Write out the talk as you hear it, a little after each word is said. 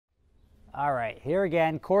All right, here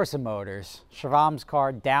again, Corsa Motors. Shavam's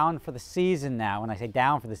car down for the season now. When I say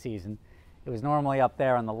down for the season, it was normally up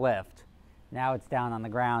there on the lift. Now it's down on the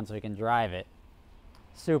ground so we can drive it.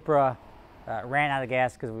 Supra ran out of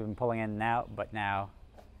gas because we've been pulling in and out, but now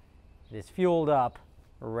it is fueled up,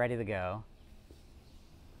 ready to go.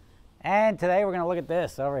 And today we're going to look at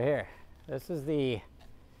this over here. This is the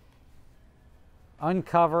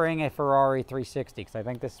uncovering a Ferrari 360 because I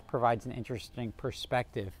think this provides an interesting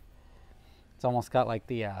perspective. It's almost got like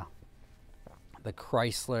the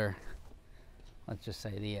Chrysler, let's just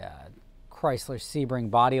say the Chrysler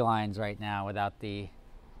Sebring body lines right now without the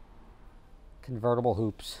convertible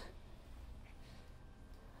hoops.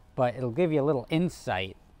 But it'll give you a little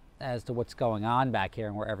insight as to what's going on back here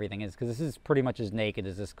and where everything is, because this is pretty much as naked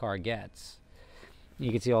as this car gets.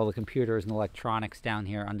 You can see all the computers and electronics down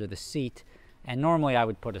here under the seat. And normally I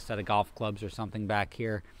would put a set of golf clubs or something back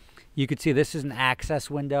here. You could see this is an access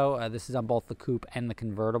window. This is on both the coupe and the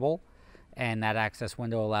convertible. And that access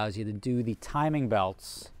window allows you to do the timing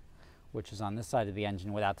belts, which is on this side of the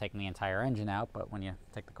engine without taking the entire engine out. But when you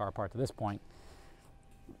take the car apart to this point,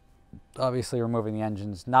 obviously removing the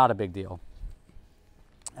engine's not a big deal.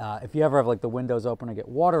 If you ever have like the windows open or get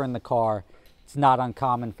water in the car, it's not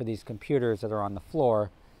uncommon for these computers that are on the floor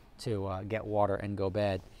to get water and go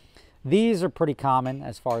bad. These are pretty common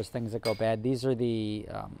as far as things that go bad. These are the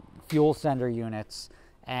fuel sender units,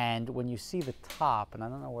 and when you see the top, and I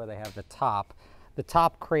don't know where they have the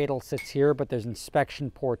top cradle sits here, but there's inspection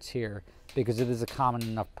ports here because it is a common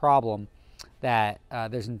enough problem that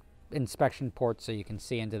there's an inspection ports so you can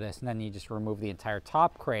see into this, and then you just remove the entire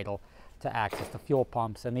top cradle to access the fuel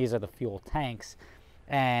pumps, and these are the fuel tanks.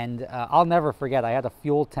 And I'll never forget, I had a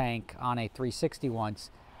fuel tank on a 360 once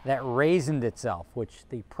that raisined itself, which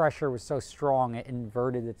the pressure was so strong it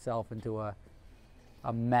inverted itself into a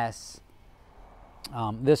mess.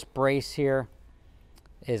 This brace here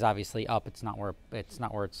is obviously up. It's not where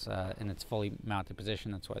it's in its fully mounted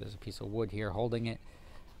position. That's why there's a piece of wood here holding it.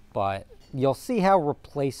 But you'll see how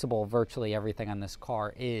replaceable virtually everything on this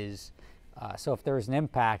car is. So if there's an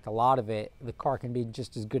impact, a lot of it, the car can be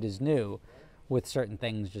just as good as new with certain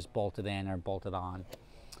things just bolted in or bolted on.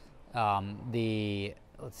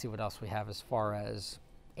 Let's see what else we have as far as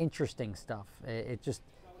interesting stuff.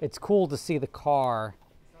 It's cool to see the car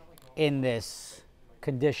in this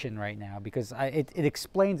condition right now because it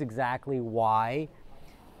explains exactly why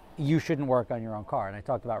you shouldn't work on your own car. And I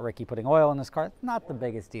talked about Ricky putting oil in this car. Not the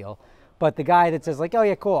biggest deal. But the guy that says like, oh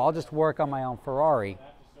yeah, cool, I'll just work on my own Ferrari.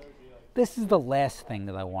 This is the last thing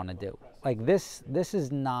that I want to do. Like this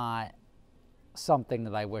is not something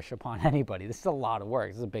that I wish upon anybody. This is a lot of work.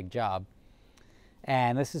 This is a big job.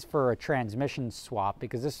 And this is for a transmission swap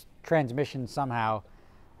because this transmission somehow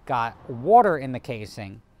got water in the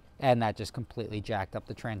casing and that just completely jacked up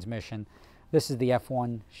the transmission. This is the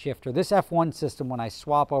F1 shifter. This F1 system, when I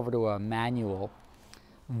swap over to a manual,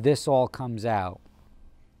 this all comes out.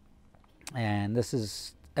 And this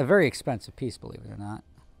is a very expensive piece, believe it or not.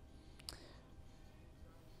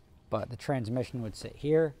 But the transmission would sit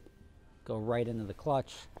here, go right into the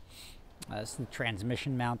clutch. This is the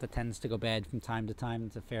transmission mount that tends to go bad from time to time.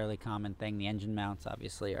 It's a fairly common thing. The engine mounts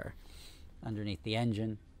obviously are underneath the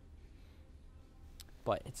engine.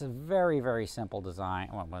 But it's a very, very simple design.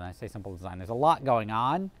 Well, when I say simple design, there's a lot going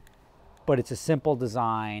on, but it's a simple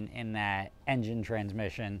design in that engine,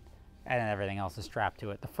 transmission, and everything else is strapped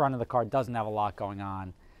to it. The front of the car doesn't have a lot going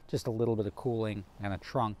on, just a little bit of cooling and a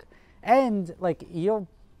trunk. And like you'll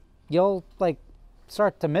like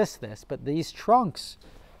start to miss this, but these trunks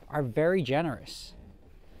are very generous.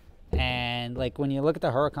 And like when you look at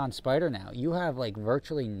the Huracan Spider now, you have like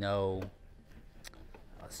virtually no,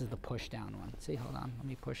 this is the push down one. See, hold on, let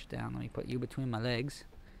me push down. Let me put you between my legs.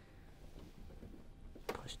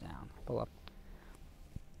 Push down, pull up.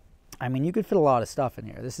 I mean, you could fit a lot of stuff in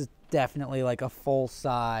here. This is definitely like a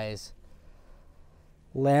full-size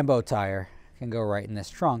Lambo tire can go right in this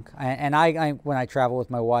trunk. And I when I travel with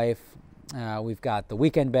my wife, we've got the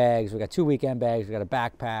weekend bags, we've got 2 weekend bags, we've got a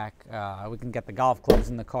backpack, we can get the golf clubs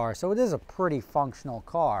in the car. So it is a pretty functional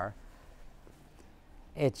car.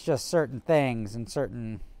 It's just certain things and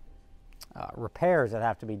certain repairs that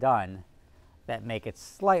have to be done that make it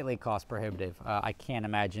slightly cost prohibitive. I can't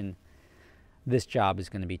imagine this job is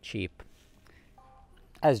going to be cheap.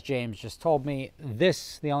 As James just told me,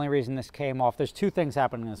 the only reason this came off, there's 2 things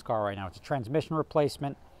happening in this car right now. It's a transmission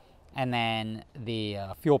replacement and then the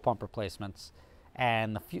fuel pump replacements.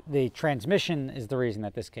 And the transmission is the reason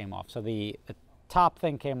that this came off. So the top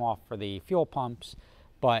thing came off for the fuel pumps,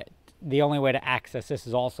 but the only way to access this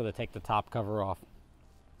is also to take the top cover off.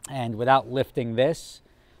 And without lifting this,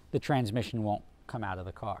 the transmission won't come out of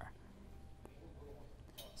the car.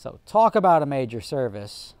 So talk about a major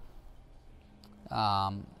service.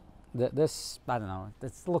 This, I don't know,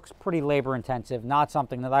 this looks pretty labor intensive, not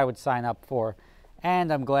something that I would sign up for.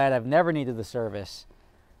 And I'm glad I've never needed the service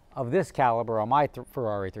of this caliber on my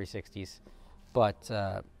Ferrari 360s. But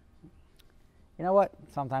you know what?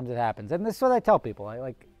 Sometimes it happens. And this is what I tell people.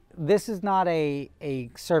 This is not a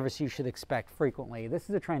service you should expect frequently. This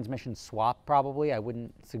is a transmission swap, probably. I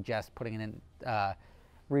wouldn't suggest putting it in,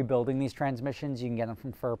 rebuilding these transmissions. You can get them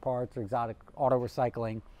from Fur Parts or Exotic Auto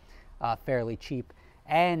Recycling, fairly cheap.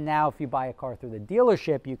 And now if you buy a car through the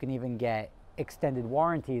dealership, you can even get extended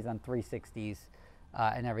warranties on 360s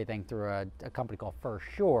and everything through a company called For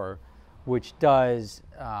Sure, which does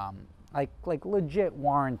like legit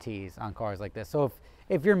warranties on cars like this. So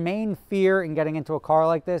if your main fear in getting into a car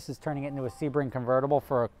like this is turning it into a Sebring convertible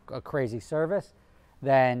for a crazy service,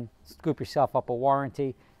 then scoop yourself up a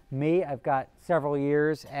warranty. Me, I've got several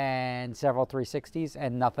years and several 360s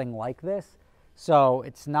and nothing like this. So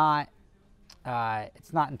it's not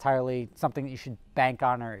entirely something that you should bank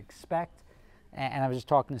on or expect. And I was just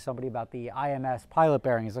talking to somebody about the IMS pilot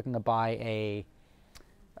bearing. He's looking to buy a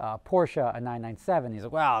Porsche, a 997. He's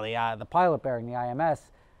like, well, the pilot bearing, the IMS,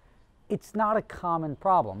 it's not a common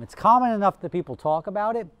problem. It's common enough that people talk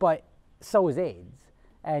about it, but so is AIDS.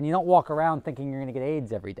 And you don't walk around thinking you're going to get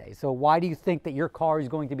AIDS every day. So why do you think that your car is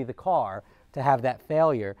going to be the car to have that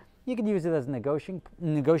failure? You can use it as a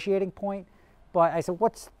negotiating point. But I said,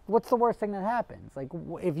 what's the worst thing that happens? Like,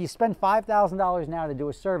 if you spend $5,000 now to do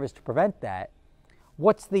a service to prevent that,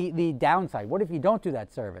 what's the downside? What if you don't do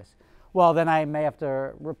that service? Well, then I may have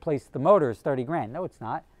to replace the motors, 30 grand. No, it's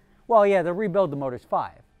not. Well, yeah, to rebuild the motors,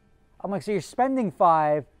 5. I'm like, so you're spending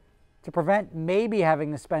 5 to prevent maybe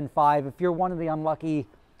having to spend 5 if you're one of the unlucky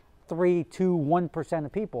 3, 2, 1%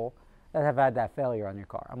 of people that have had that failure on your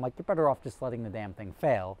car. I'm like, you're better off just letting the damn thing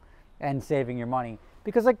fail and saving your money.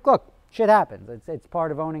 Because, like, look, shit happens. It's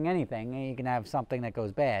part of owning anything. You can have something that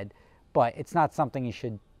goes bad, but it's not something you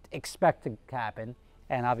should expect to happen.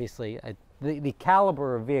 And obviously, the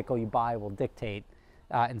caliber of vehicle you buy will dictate,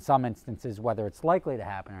 in some instances, whether it's likely to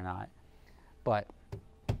happen or not. But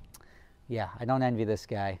yeah, I don't envy this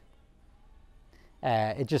guy.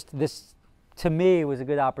 This, to me, was a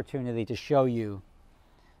good opportunity to show you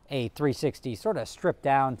a 360 sort of stripped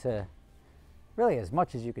down to really as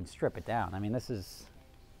much as you can strip it down. I mean, this is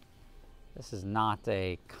not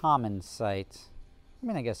a common sight. I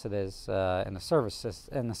mean, I guess it is in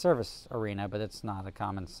the service arena, but it's not a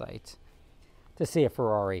common sight to see a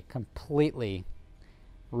Ferrari completely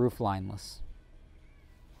rooflineless.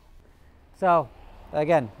 So,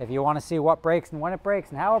 again, if you want to see what breaks and when it breaks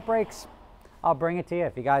and how it breaks, I'll bring it to you.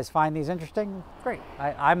 If you guys find these interesting, great.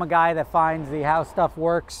 I'm a guy that finds how stuff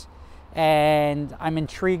works, and I'm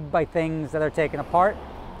intrigued by things that are taken apart,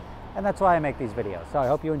 and that's why I make these videos. So I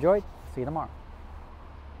hope you enjoyed. See you tomorrow.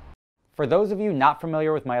 For those of you not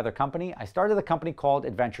familiar with my other company, I started a company called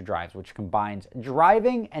Adventure Drives, which combines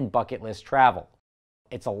driving and bucket list travel.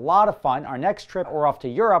 It's a lot of fun. Our next trip, we're off to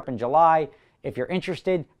Europe in July. If you're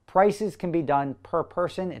interested, prices can be done per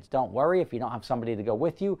person. Don't worry if you don't have somebody to go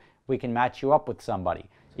with you, we can match you up with somebody.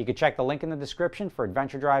 You can check the link in the description for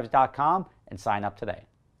adventuredrives.com and sign up today.